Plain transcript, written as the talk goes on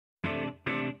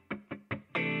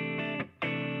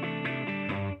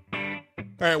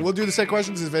All right, we'll do the set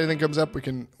questions. If anything comes up, we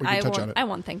can touch on it. I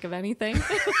won't think of anything.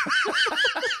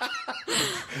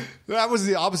 That was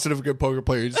the opposite of a good poker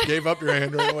player. You just gave up your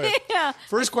hand right away. Yeah.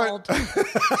 First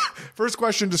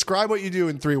question, describe what you do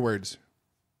in 3 words.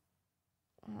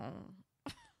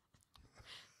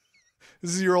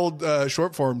 This is your old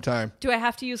short form time. Do I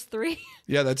have to use 3?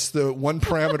 Yeah, that's the one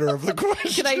parameter of the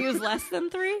question. Could I use less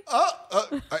than 3?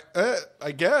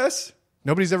 I guess.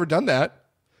 Nobody's ever done that.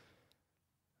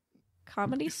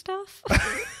 Comedy stuff?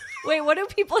 Wait, what do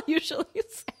people usually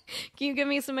say? Can you give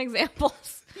me some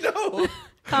examples? No.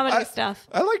 Comedy stuff.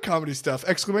 I like comedy stuff.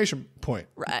 Exclamation point.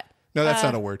 Right. No, that's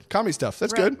not a word. Comedy stuff.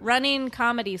 That's good. Running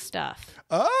comedy stuff.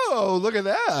 Oh, look at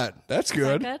that. That's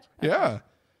good. That good? Yeah.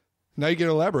 Now you get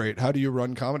to elaborate. How do you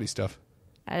run comedy stuff?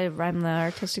 I'm the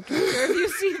artistic director of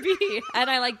UCB, and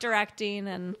I like directing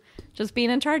and just being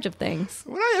in charge of things.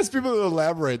 When I ask people to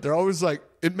elaborate, they're always like,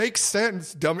 it makes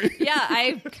sense, dummy. Yeah,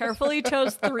 I carefully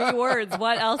chose 3 words.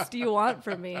 What else do you want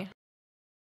from me?